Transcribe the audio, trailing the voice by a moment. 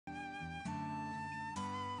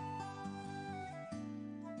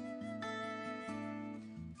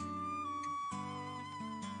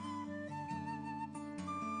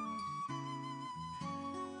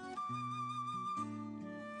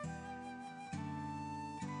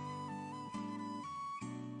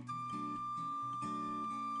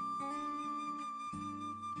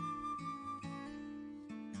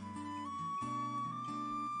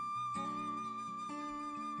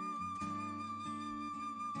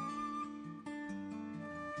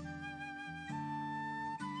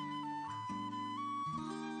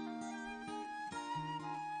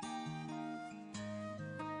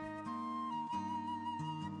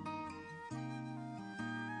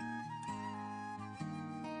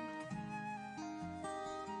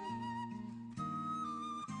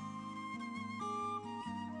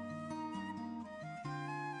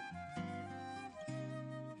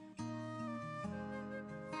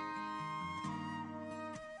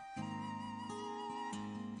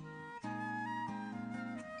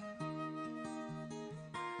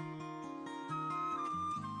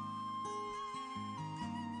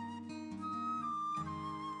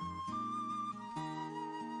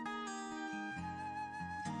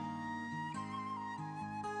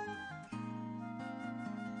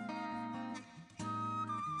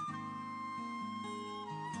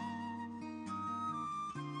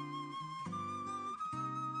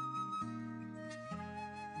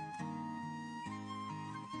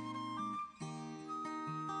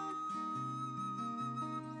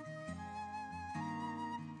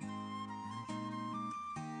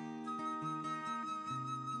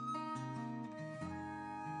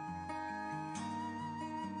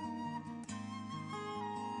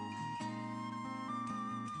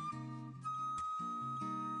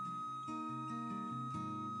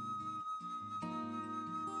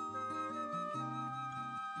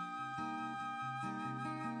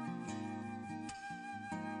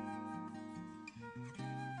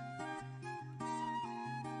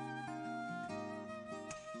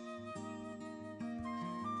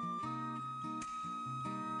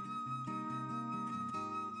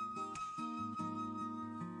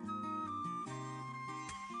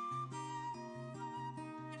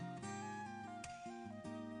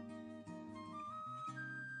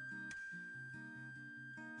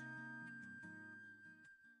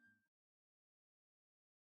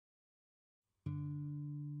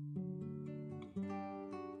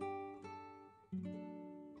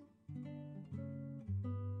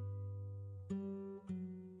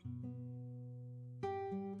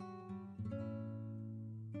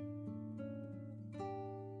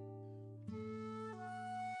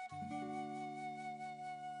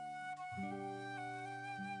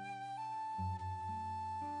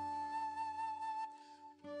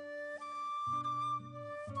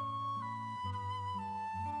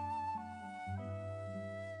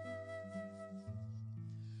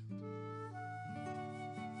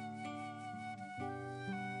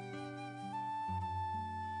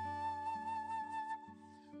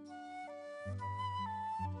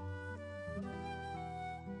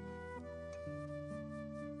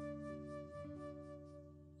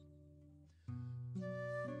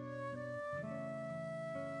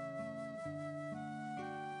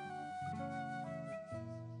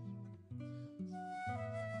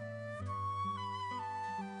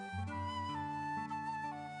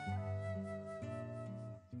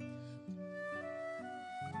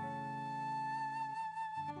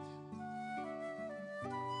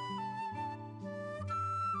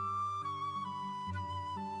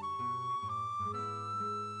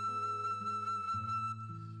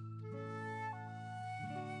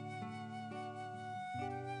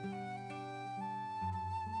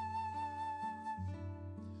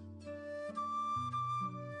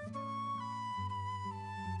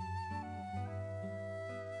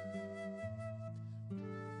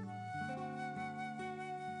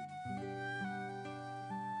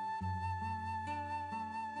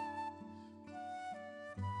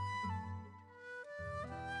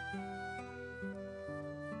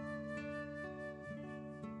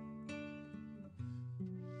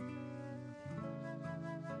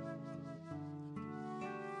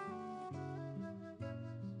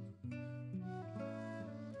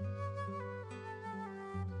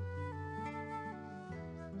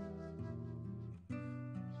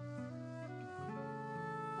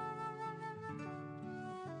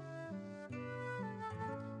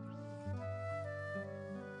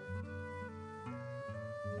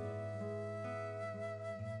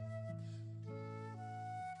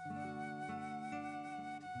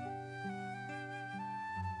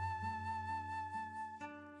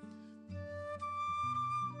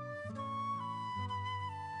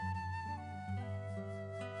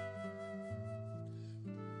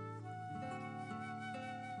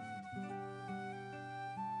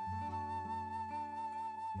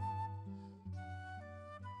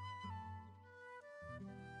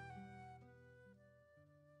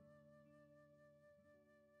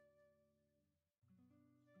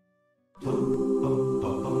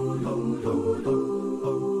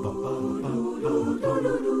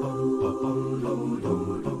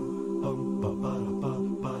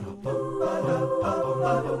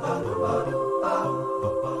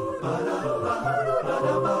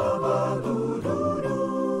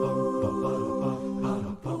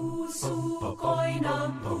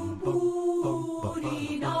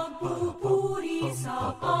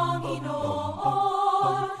sa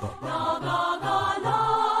Panginoon,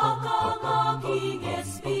 nagagalak ang aking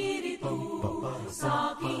espiritu,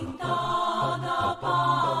 sa aking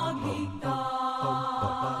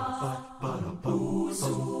tagapagligtas.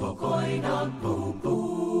 Puso ko'y nagpupuri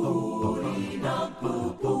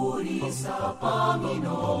sa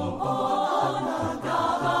Panginoon,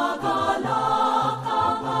 nagagalak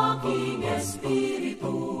ang aking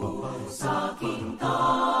espiritu, sa aking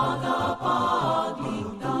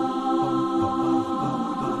tagapagligtas.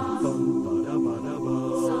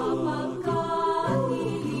 Sapagkat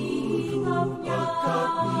nilingap niya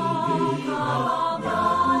kalangan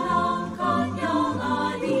ng kanyang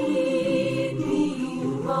alipin,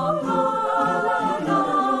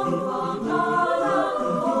 mapalalang pangalan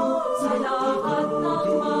mo sa lahat ng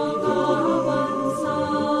mga bansa.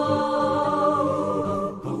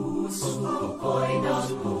 Puso ko'y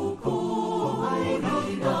nagpupuri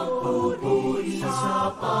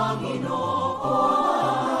sa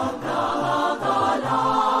Panginoon,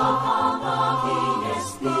 nagagalak ang aking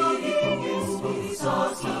espiritu,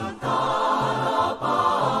 sa aking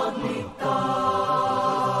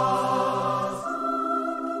tagapagligtas.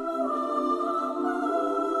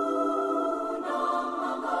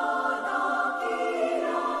 Unang mga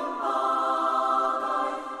dakilang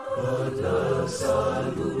bagay, padala sa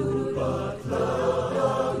lupa't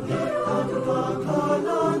langit,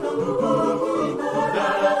 pagpapala ng Panginoon.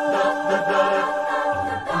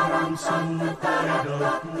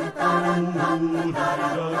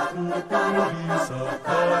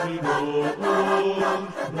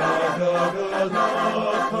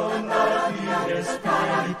 Nagagalak ang aking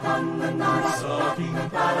espiritu, sa aking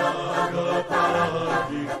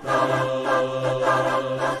tagapagligtas.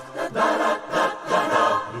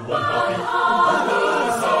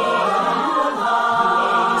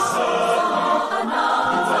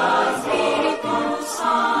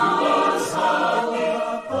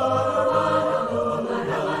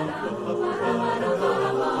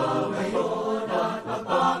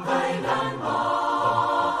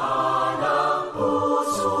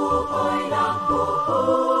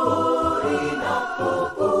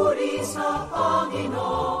 Nagpupuri sa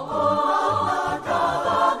Panginoon,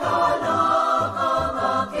 nagagalak ang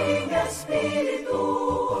aking espiritu,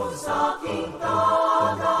 sa aking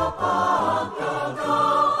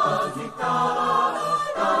tagapagligtas.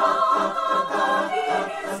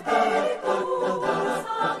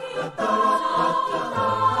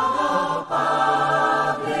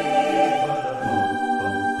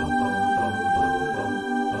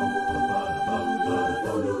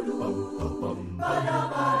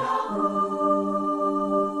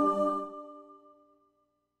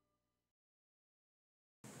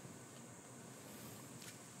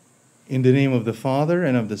 In the name of the Father,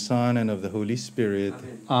 and of the Son, and of the Holy Spirit.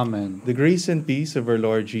 Amen. The grace and peace of our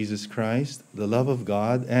Lord Jesus Christ, the love of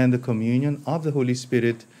God, and the communion of the Holy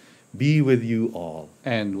Spirit be with you all.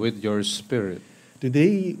 And with your spirit.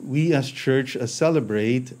 Today, we as Church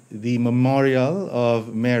celebrate the memorial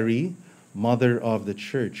of Mary, Mother of the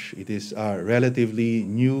Church. It is a relatively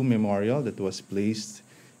new memorial that was placed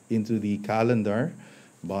into the calendar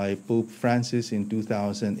by Pope Francis in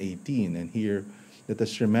 2018. And here, let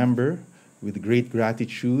us remember with great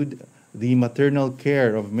gratitude the maternal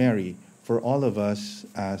care of Mary for all of us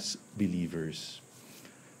as believers.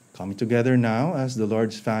 Coming together now as the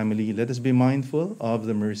Lord's family, let us be mindful of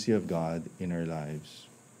the mercy of God in our lives.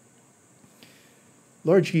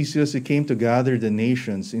 Lord Jesus, you came to gather the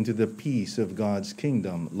nations into the peace of God's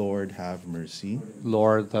kingdom. Lord, have mercy.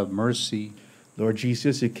 Lord, have mercy. Lord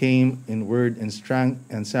Jesus, you came in word and strength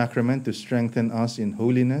and sacrament to strengthen us in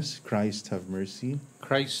holiness. Christ, have mercy.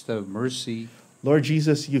 Christ, have mercy. Lord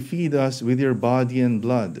Jesus, you feed us with your body and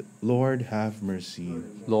blood. Lord, have mercy.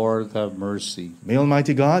 Lord, have mercy. May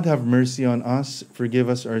Almighty God have mercy on us, forgive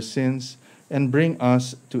us our sins, and bring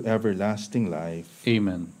us to everlasting life.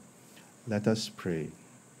 Amen. Let us pray.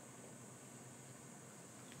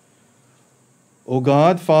 O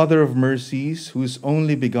God, Father of mercies, whose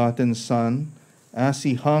only begotten Son, as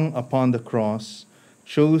he hung upon the cross,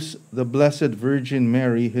 chose the Blessed Virgin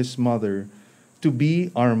Mary, his mother, to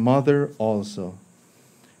be our mother also.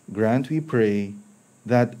 Grant, we pray,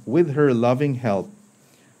 that with her loving help,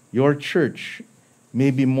 your church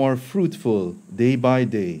may be more fruitful day by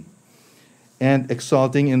day, and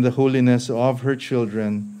exalting in the holiness of her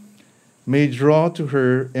children, may draw to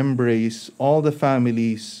her embrace all the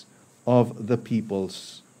families of the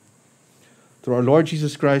peoples. Through our Lord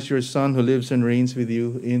Jesus Christ, your Son, who lives and reigns with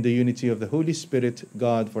you in the unity of the Holy Spirit,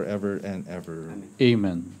 God, forever and ever. Amen.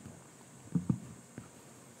 Amen.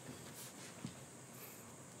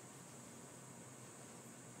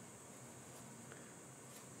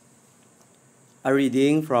 A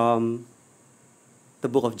reading from the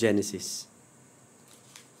book of Genesis.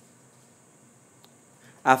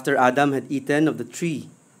 After Adam had eaten of the tree,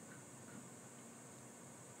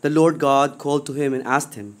 the Lord God called to him and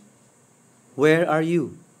asked him, "Where are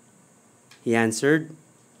you?" He answered,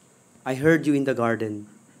 "I heard you in the garden,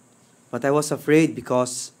 but I was afraid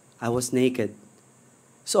because I was naked,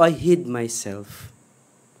 so I hid myself."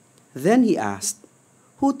 Then he asked,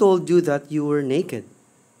 "Who told you that you were naked?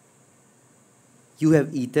 You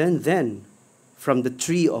have eaten then from the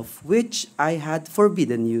tree of which I had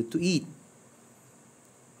forbidden you to eat."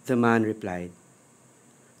 The man replied,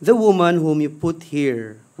 "The woman whom you put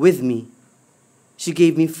here with me, she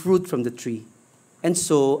gave me fruit from the tree, and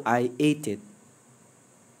so I ate it."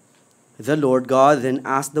 The Lord God then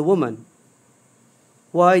asked the woman,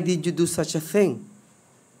 "Why did you do such a thing?"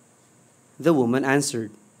 The woman answered,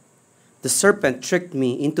 "The serpent tricked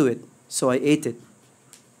me into it, so I ate it."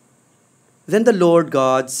 Then the Lord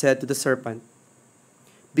God said to the serpent,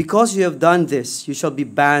 "Because you have done this, you shall be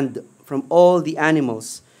banned from all the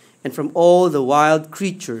animals and from all the wild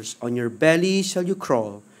creatures. On your belly shall you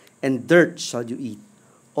crawl, and dirt shall you eat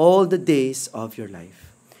all the days of your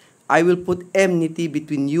life. I will put enmity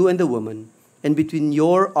between you and the woman, and between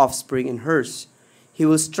your offspring and hers. He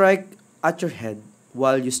will strike at your head,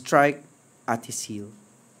 while you strike at his heel."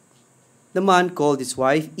 The man called his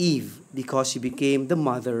wife Eve, because she became the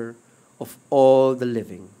mother of all the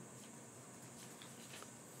living.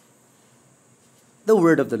 The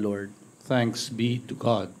word of the Lord. Thanks be to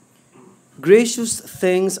God. Gracious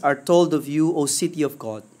things are told of you, O city of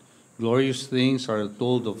God. Glorious things are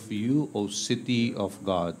told of you, O city of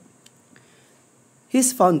God.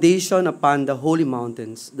 His foundation upon the holy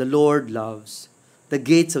mountains, the Lord loves the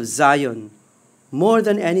gates of Zion more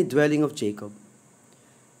than any dwelling of Jacob.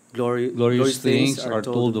 Glorious things are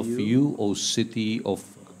told of you, O city of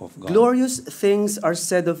God. Glorious things are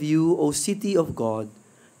said of you, O city of God,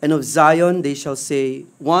 and of Zion they shall say,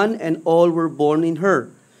 "One and all were born in her,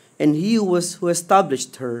 and he who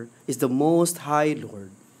established her is the Most High Lord."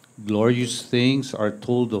 Glorious things are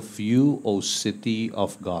told of you, O city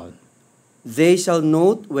of God. They shall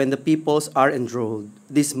note when the peoples are enrolled,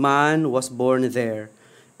 "This man was born there,"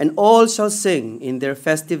 and all shall sing in their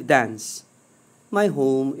festive dance, "My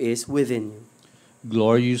home is within you."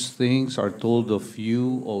 Glorious things are told of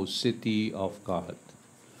you, O city of God.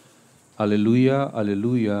 Alleluia,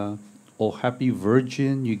 alleluia. O happy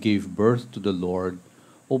Virgin, you gave birth to the Lord.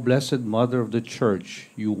 O blessed Mother of the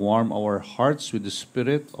Church, you warm our hearts with the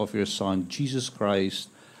Spirit of your Son, Jesus Christ.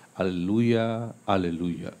 Alleluia,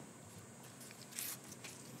 alleluia.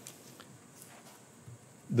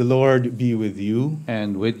 The Lord be with you.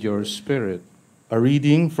 And with your spirit, A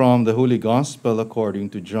reading from the Holy Gospel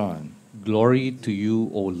according to John. glory to you,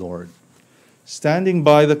 O Lord. Standing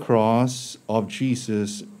by the cross of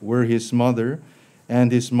Jesus were his mother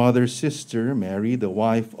and his mother's sister, Mary, the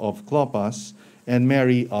wife of Clopas, and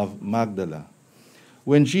Mary of Magdala.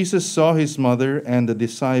 When Jesus saw his mother and the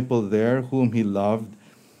disciple there whom he loved,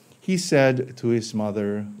 he said to his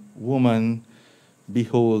mother, "Woman,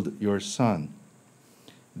 behold your son."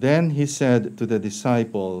 Then he said to the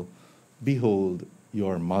disciple, "Behold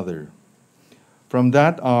your mother." From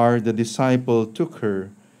that hour the disciple took her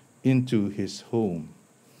into his home.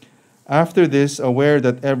 After this, aware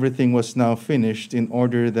that everything was now finished, in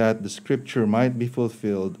order that the scripture might be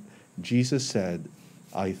fulfilled, Jesus said,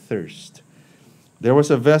 "I thirst." There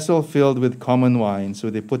was a vessel filled with common wine, so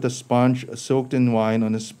they put a sponge soaked in wine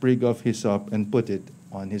on a sprig of hyssop and put it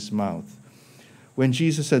on his mouth. When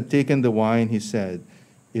Jesus had taken the wine, he said,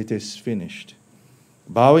 "It is finished."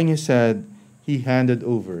 Bowing his head, he handed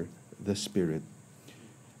over the Spirit.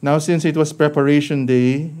 Now, since it was preparation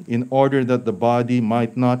day, in order that the body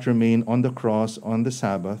might not remain on the cross on the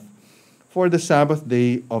Sabbath, for the Sabbath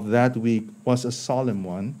day of that week was a solemn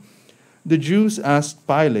one, the Jews asked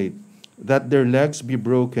Pilate that their legs be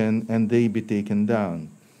broken and they be taken down.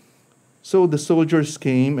 So the soldiers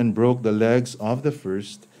came and broke the legs of the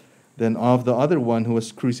first, then of the other one who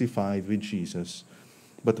was crucified with Jesus.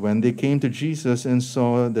 But when they came to Jesus and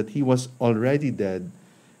saw that he was already dead,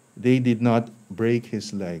 they did not break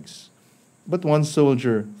his legs. But one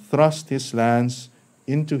soldier thrust his lance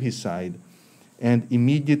into his side, and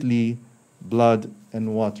immediately blood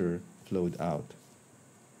and water flowed out.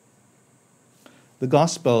 The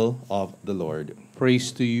Gospel of the Lord.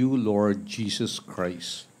 Praise to you, Lord Jesus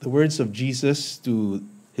Christ. The words of Jesus to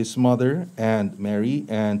his mother and Mary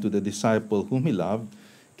and to the disciple whom he loved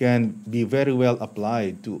can be very well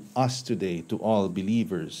applied to us today, to all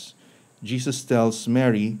believers. Jesus tells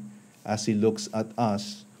Mary, as he looks at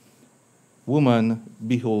us, "Woman,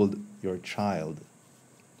 behold your child."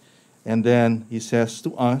 And then he says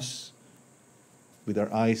to us, with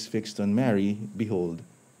our eyes fixed on Mary, "Behold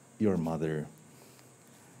your mother."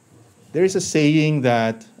 There is a saying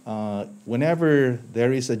that whenever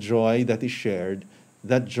there is a joy that is shared,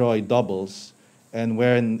 that joy doubles. And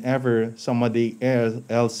whenever somebody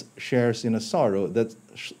else shares in a sorrow, that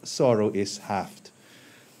sorrow is halved.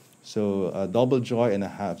 So a double joy and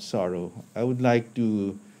a half sorrow. I would like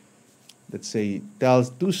to, let's say, tell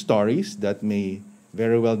two stories that may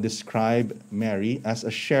very well describe Mary as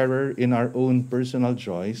a sharer in our own personal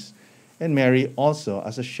joys, and Mary also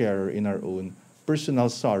as a sharer in our own personal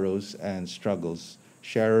sorrows and struggles.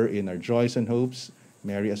 Sharer in our joys and hopes,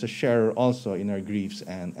 Mary as a sharer also in our griefs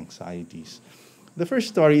and anxieties. The first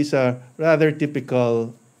story is a rather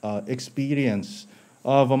typical experience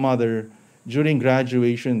of a mother during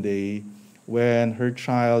graduation day when her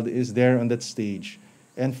child is there on that stage.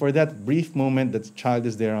 And for that brief moment that the child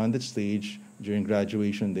is there on that stage during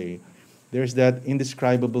graduation day, there's that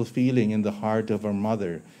indescribable feeling in the heart of our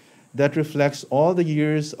mother that reflects all the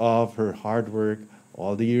years of her hard work,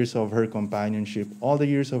 all the years of her companionship, all the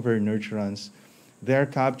years of her nurturance. They're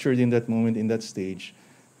captured in that moment, in that stage,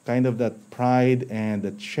 kind of that pride and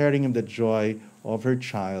that sharing of the joy of her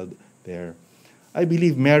child there. I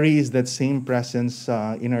believe Mary is that same presence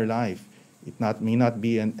in her life. It may not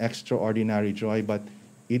be an extraordinary joy, but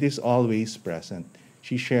it is always present.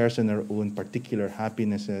 She shares in her own particular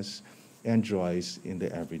happinesses and joys in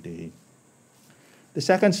the everyday. The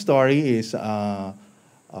second story is a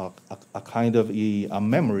kind of a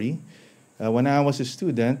memory. When I was a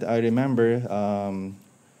student, I remember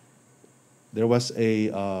there was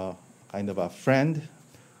a kind of a friend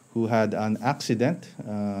who had an accident,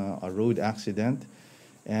 a road accident,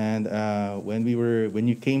 and when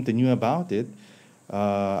you came to know about it,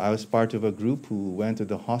 I was part of a group who went to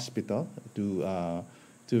the hospital to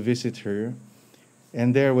visit her.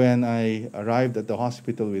 And there, when I arrived at the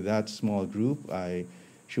hospital with that small group,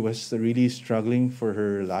 she was really struggling for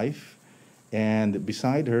her life, and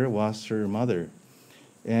beside her was her mother.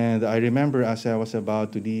 And I remember as I was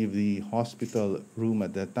about to leave the hospital room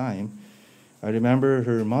at that time, I remember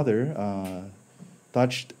her mother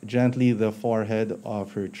touched gently the forehead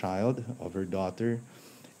of her child, of her daughter,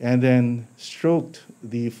 and then stroked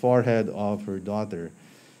the forehead of her daughter.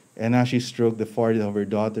 And as she stroked the forehead of her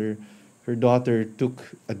daughter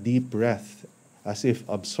took a deep breath, as if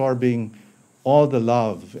absorbing all the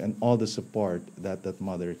love and all the support that that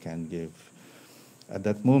mother can give at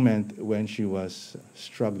that moment when she was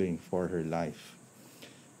struggling for her life.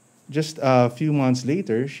 Just a few months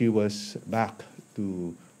later, she was back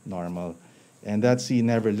to normal. And that scene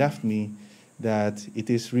never left me, that it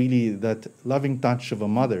is really that loving touch of a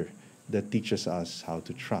mother that teaches us how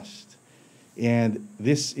to trust. And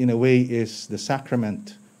this, in a way, is the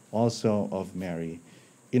sacrament also of Mary.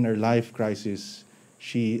 In her life crisis,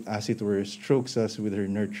 she, as it were, strokes us with her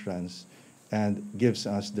nurturance and gives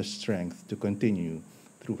us the strength to continue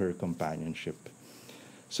through her companionship.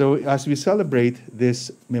 So as we celebrate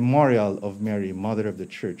this memorial of Mary, Mother of the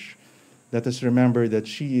Church, let us remember that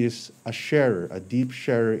she is a sharer, a deep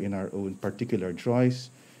sharer in our own particular joys,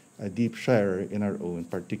 a deep sharer in our own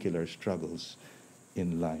particular struggles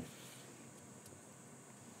in life.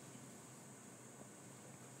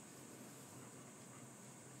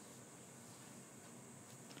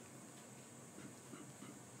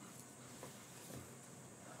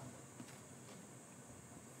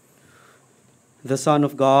 The Son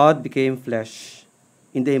of God became flesh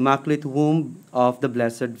in the immaculate womb of the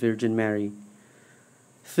Blessed Virgin Mary.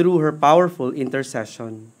 Through her powerful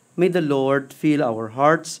intercession, may the Lord fill our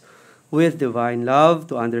hearts with divine love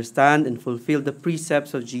to understand and fulfill the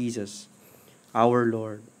precepts of Jesus, our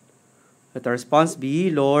Lord. Let our response be,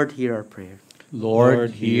 Lord, hear our prayer.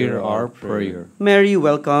 Lord, hear our prayer. Mary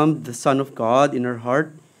welcomed the Son of God in her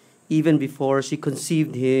heart even before she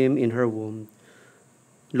conceived him in her womb.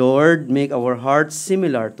 Lord, make our hearts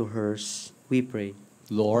similar to hers, we pray.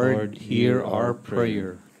 Lord, hear our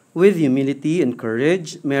prayer. With humility and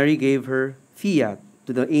courage, Mary gave her fiat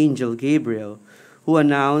to the angel Gabriel, who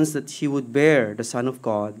announced that she would bear the Son of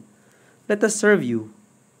God. Let us serve you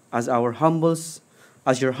as your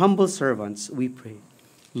humble servants, we pray.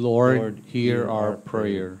 Lord, hear our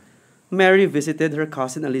prayer. Mary visited her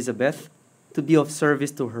cousin Elizabeth to be of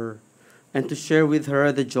service to her. and to share with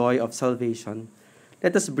her the joy of salvation.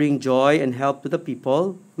 Let us bring joy and help to the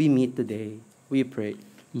people we meet today. We pray.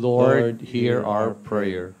 Lord, hear our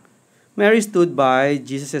prayer. Mary stood by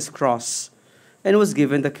Jesus' cross and was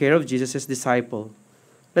given the care of Jesus' disciple.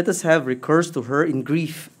 Let us have recourse to her in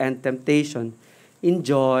grief and temptation, in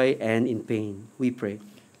joy and in pain. We pray.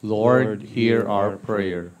 Lord, hear our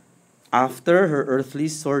prayer. After her earthly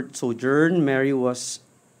sojourn, Mary was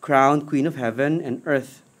crowned Queen of heaven and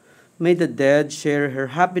earth. May the dead share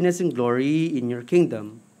her happiness and glory in your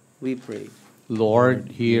kingdom. We pray.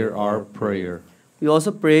 Lord, hear our prayer. We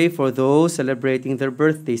also pray for those celebrating their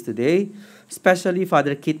birthdays today, especially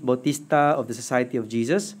Father Kit Bautista of the Society of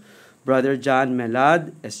Jesus, Brother John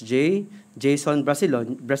Melad, SJ, Jason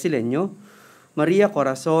Brasileño, Maria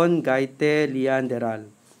Corazon Gaite Lianderal,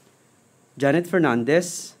 Janet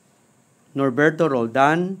Fernandez, Norberto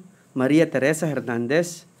Roldan, Maria Teresa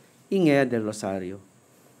Hernandez, Inge del Rosario.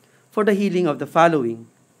 For the healing of the following: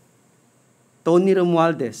 Tony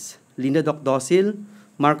Romualdez, Linda Docdosil,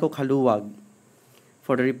 Marco Caluwag.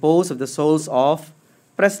 For the repose of the souls of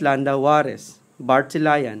Preslanda Juarez, Bart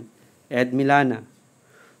Silayan, Ed Milana.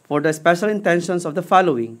 For the special intentions of the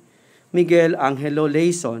following: Miguel Angelo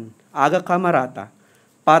Leison, Aga Camarata,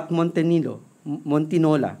 Pat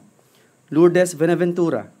Montinola, Lourdes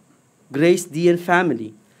Benaventura, Grace D. and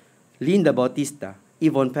family, Linda Bautista,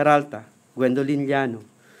 Yvonne Peralta, Gwendolyn Llano.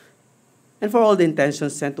 And for all the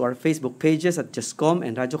intentions sent to our Facebook pages at Justcom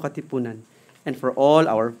and Radyo Katipunan. And for all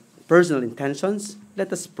our personal intentions,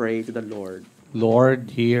 let us pray to the Lord.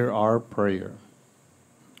 Lord, hear our prayer.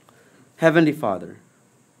 Heavenly Father,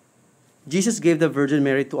 Jesus gave the Virgin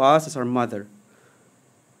Mary to us as our mother.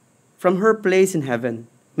 From her place in heaven,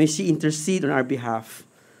 may she intercede on our behalf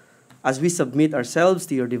as we submit ourselves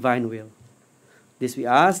to your divine will. This we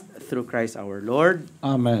ask through Christ our Lord.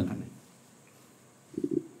 Amen.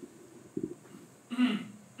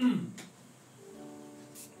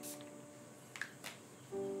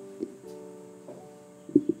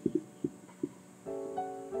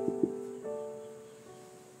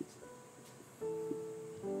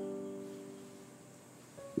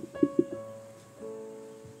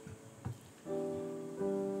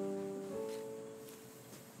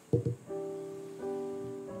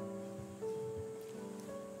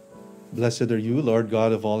 Blessed are you, Lord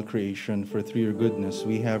God of all creation, for through your goodness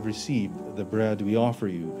we have received the bread we offer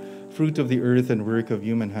you. Fruit of the earth and work of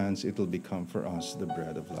human hands, it will become for us the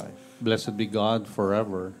bread of life. Blessed be God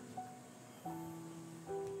forever.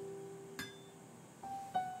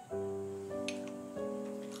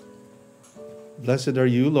 Blessed are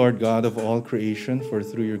you, Lord God of all creation, for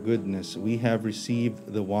through your goodness we have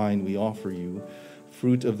received the wine we offer you.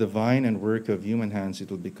 Fruit of the vine and work of human hands,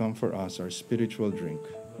 it will become for us our spiritual drink.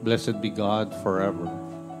 Blessed be God forever.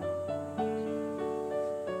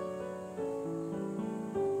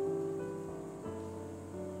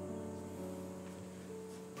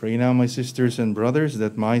 Pray now, my sisters and brothers,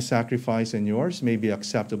 that my sacrifice and yours may be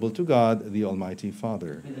acceptable to God, the Almighty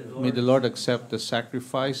Father. May the Lord accept the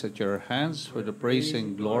sacrifice at your hands for the praise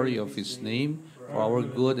and glory of his name, for our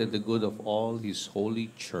good and the good of all his holy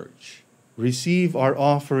church. Receive our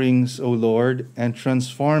offerings, O Lord, and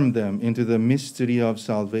transform them into the mystery of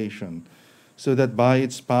salvation, so that by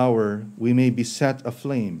its power we may be set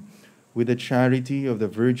aflame with the charity of the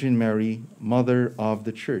Virgin Mary, Mother of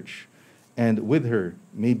the Church, and with her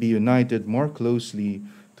may be united more closely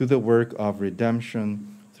to the work of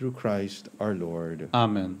redemption through Christ our Lord.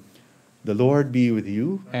 Amen. The Lord be with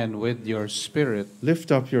you. And with your spirit,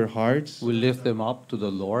 Lift up your hearts. we lift them up to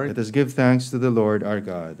the Lord. Let us give thanks to the Lord our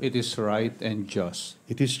God. It is right and just.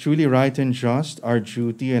 It is truly right and just, our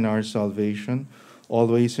duty and our salvation,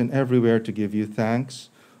 always and everywhere to give you thanks,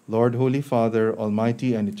 Lord, Holy Father,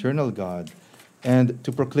 Almighty and eternal God, and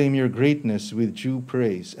to proclaim your greatness with due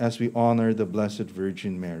praise as we honor the Blessed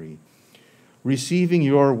Virgin Mary. Receiving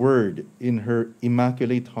your word in her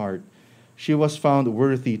immaculate heart, she was found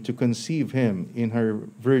worthy to conceive him in her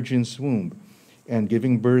virgin's womb, and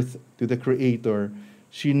giving birth to the Creator,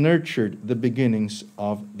 she nurtured the beginnings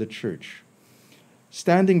of the Church.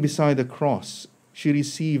 Standing beside the cross, she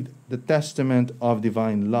received the testament of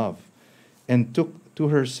divine love, and took to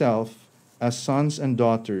herself as sons and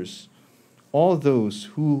daughters all those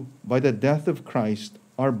who, by the death of Christ,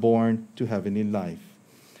 are born to heavenly life.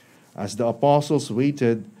 As the apostles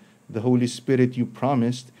waited the Holy Spirit you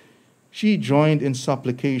promised, she joined in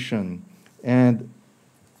supplication and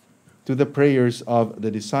to the prayers of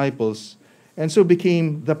the disciples, and so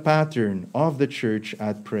became the pattern of the church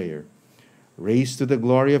at prayer. Raised to the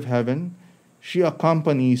glory of heaven, she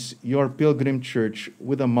accompanies your pilgrim church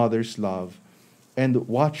with a mother's love and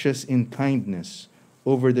watches in kindness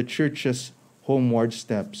over the church's homeward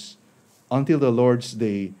steps, until the Lord's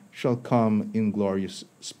day shall come in glorious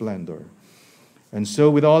splendor. And so,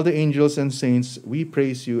 with all the angels and saints, we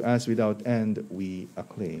praise you as without end we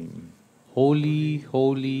acclaim. Holy,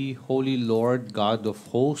 holy, holy Lord, God of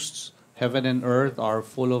hosts, heaven and earth are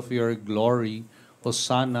full of your glory.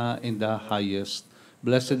 Hosanna in the highest.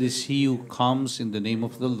 Blessed is he who comes in the name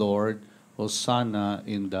of the Lord. Hosanna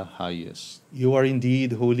in the highest. You are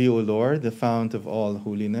indeed holy, O Lord, the fount of all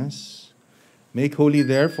holiness. Make holy,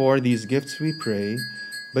 therefore, these gifts, we pray,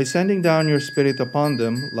 by sending down your Spirit upon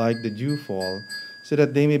them like the dewfall, so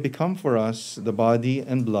that they may become for us the body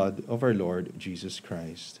and blood of our Lord Jesus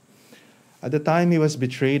Christ. At the time he was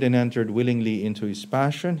betrayed and entered willingly into his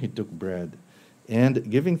passion, he took bread, and,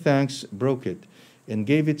 giving thanks, broke it, and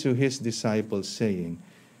gave it to his disciples, saying,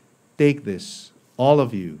 "Take this, all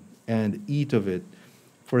of you, and eat of it,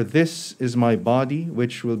 for this is my body,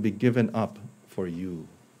 which will be given up for you."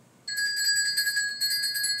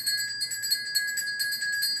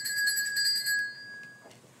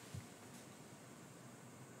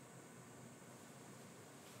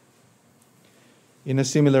 In a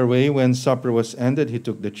similar way, when supper was ended, he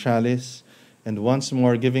took the chalice, and once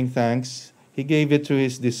more giving thanks, he gave it to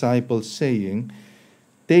his disciples, saying,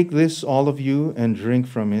 "Take this, all of you, and drink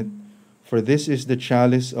from it, for this is the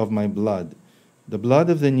chalice of my blood, the blood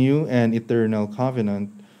of the new and eternal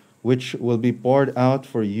covenant, which will be poured out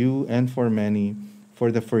for you and for many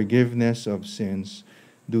for the forgiveness of sins.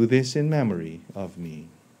 Do this in memory of me."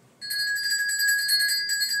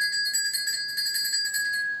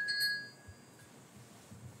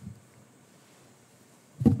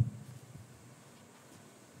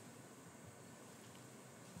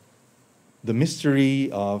 The mystery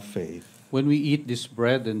of faith. When we eat this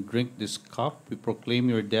bread and drink this cup, we proclaim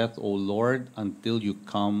your death, O Lord, until you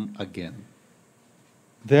come again.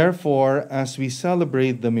 Therefore, as we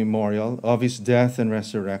celebrate the memorial of his death and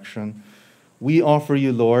resurrection, we offer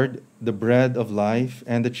you, Lord, the bread of life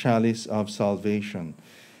and the chalice of salvation,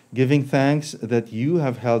 giving thanks that you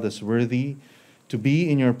have held us worthy to be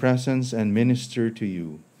in your presence and minister to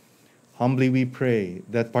you. Humbly we pray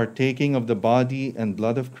that, partaking of the body and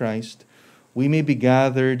blood of Christ, we may be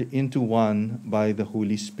gathered into one by the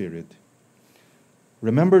Holy Spirit.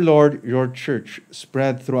 Remember, Lord, your church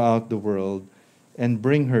spread throughout the world, and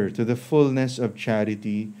bring her to the fullness of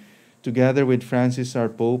charity, together with Francis our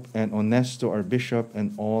Pope and Onesto our Bishop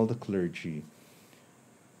and all the clergy.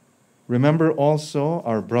 Remember also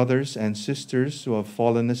our brothers and sisters who have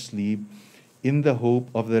fallen asleep in the hope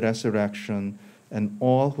of the resurrection, and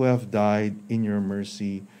all who have died in your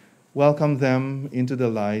mercy. Welcome them into the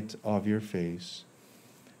light of your face.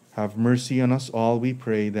 Have mercy on us all, we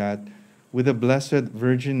pray, that with the Blessed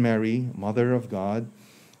Virgin Mary, Mother of God,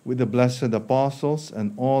 with the blessed apostles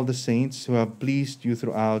and all the saints who have pleased you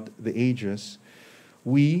throughout the ages,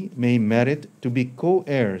 we may merit to be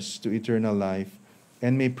co-heirs to eternal life,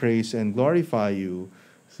 and may praise and glorify you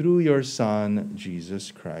through your Son, Jesus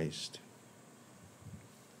Christ.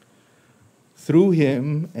 Through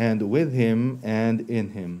him, and with him, and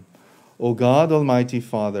in him, O God, Almighty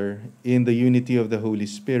Father, in the unity of the Holy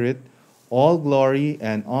Spirit, all glory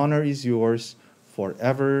and honor is yours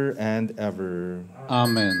forever and ever.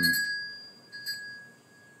 Amen.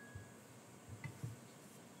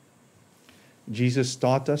 Jesus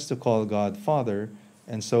taught us to call God Father,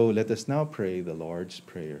 and so let us now pray the Lord's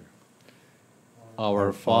Prayer.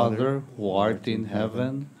 Our Father, who art in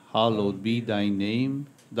heaven, hallowed be thy name.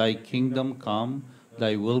 Thy kingdom come,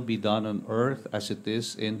 thy will be done on earth as it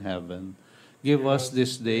is in heaven. Give us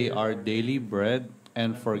this day our daily bread,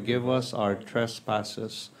 and forgive us our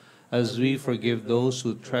trespasses, as we forgive those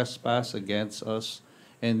who trespass against us.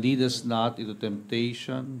 And lead us not into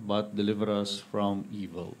temptation, but deliver us from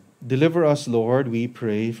evil. Deliver us, Lord, we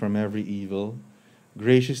pray, from every evil.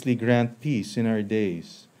 Graciously grant peace in our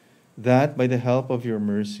days, that by the help of your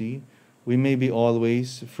mercy we may be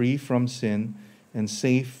always free from sin and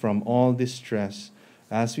safe from all distress,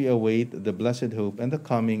 as we await the blessed hope and the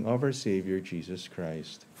coming of our Savior Jesus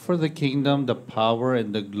Christ. For the kingdom, the power,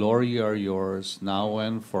 and the glory are yours, now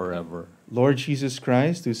and forever. Lord Jesus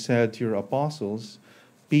Christ, who said to your apostles,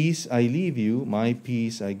 "Peace I leave you, my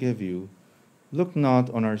peace I give you," look not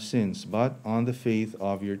on our sins, but on the faith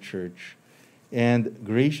of your church, and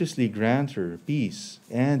graciously grant her peace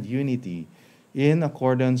and unity in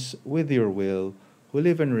accordance with your will, who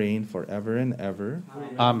live and reign forever and ever.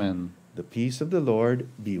 Amen. The peace of the Lord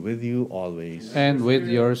be with you always. And with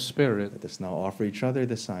your spirit. Let us now offer each other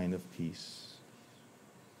the sign of peace.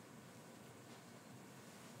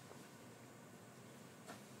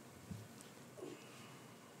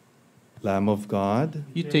 Lamb of God,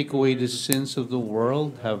 You take away the sins of the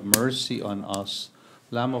world, have mercy on us.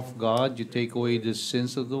 Lamb of God, you take away the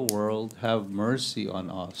sins of the world, have mercy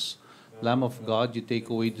on us. Lamb of God, you take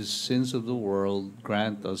away the sins of the world,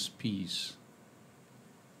 grant us peace.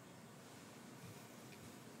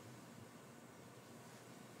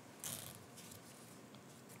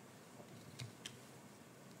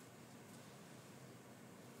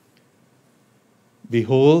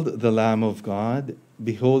 behold the Lamb of God,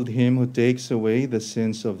 behold him who takes away the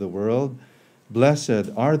sins of the world.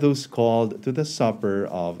 Blessed are those called to the supper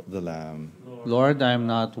of the Lamb. Lord, I am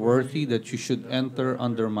not worthy that you should enter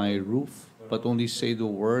under my roof, but only say the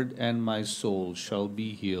word, and my soul shall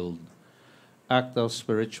be healed. Act of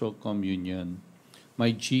spiritual communion.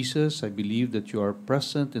 My Jesus, I believe that you are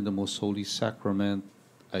present in the most holy sacrament.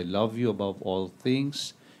 I love you above all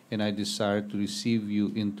things, and I desire to receive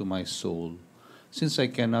you into my soul. Since I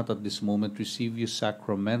cannot at this moment receive you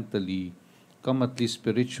sacramentally, come at least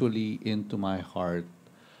spiritually into my heart.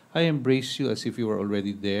 I embrace you as if you were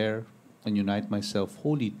already there, and unite myself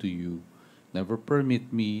wholly to you. Never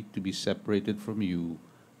permit me to be separated from you.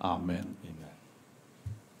 Amen. Amen.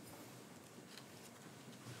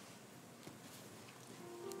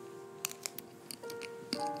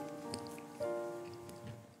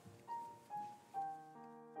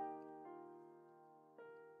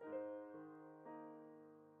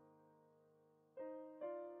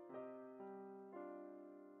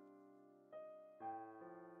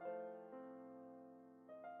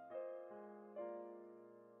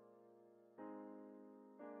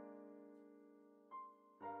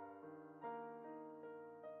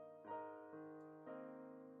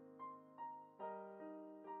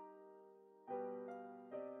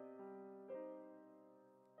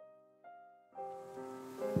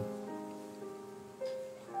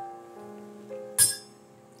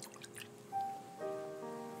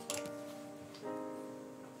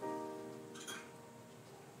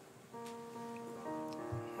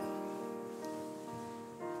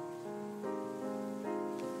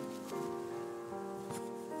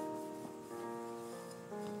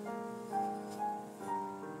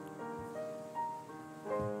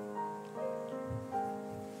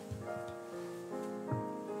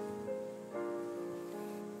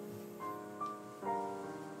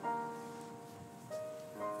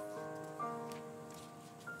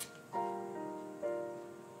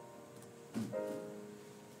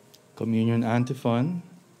 Communion antiphon.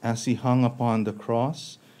 As he hung upon the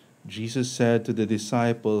cross, Jesus said to the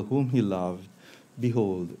disciple whom he loved,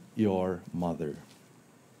 "Behold your mother."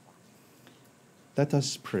 Let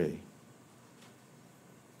us pray.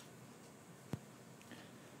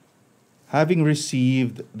 Having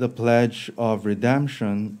received the pledge of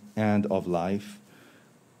redemption and of life,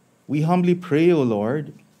 we humbly pray, O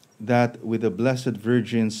Lord, that with the Blessed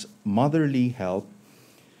Virgin's motherly help,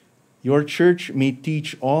 your church may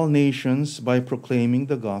teach all nations by proclaiming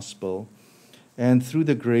the gospel, and through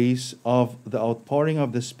the grace of the outpouring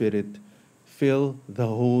of the Spirit, fill the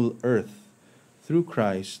whole earth. Through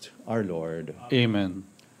Christ our Lord. Amen.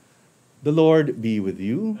 The Lord be with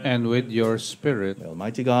you. And with your spirit. May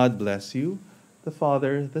Almighty God bless you, the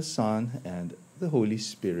Father, the Son, and the Holy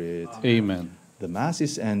Spirit. Amen. The Mass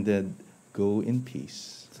is ended. Go in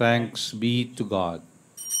peace. Thanks be to God.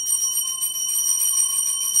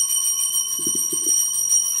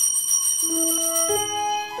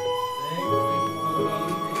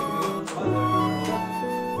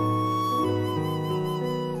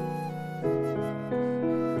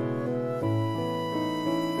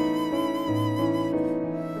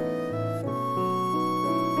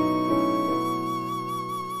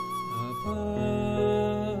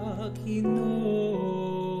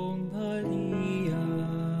 Panginoong Maria,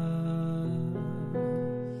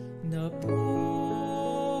 napupuno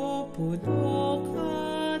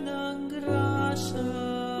ka ng grasya,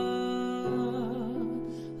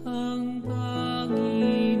 ang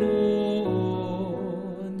Panginoon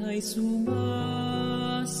ay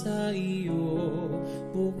sumasa iyo,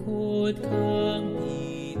 bukod kang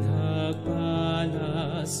pinagpala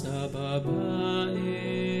sa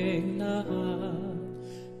babaeng lahat,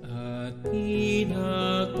 at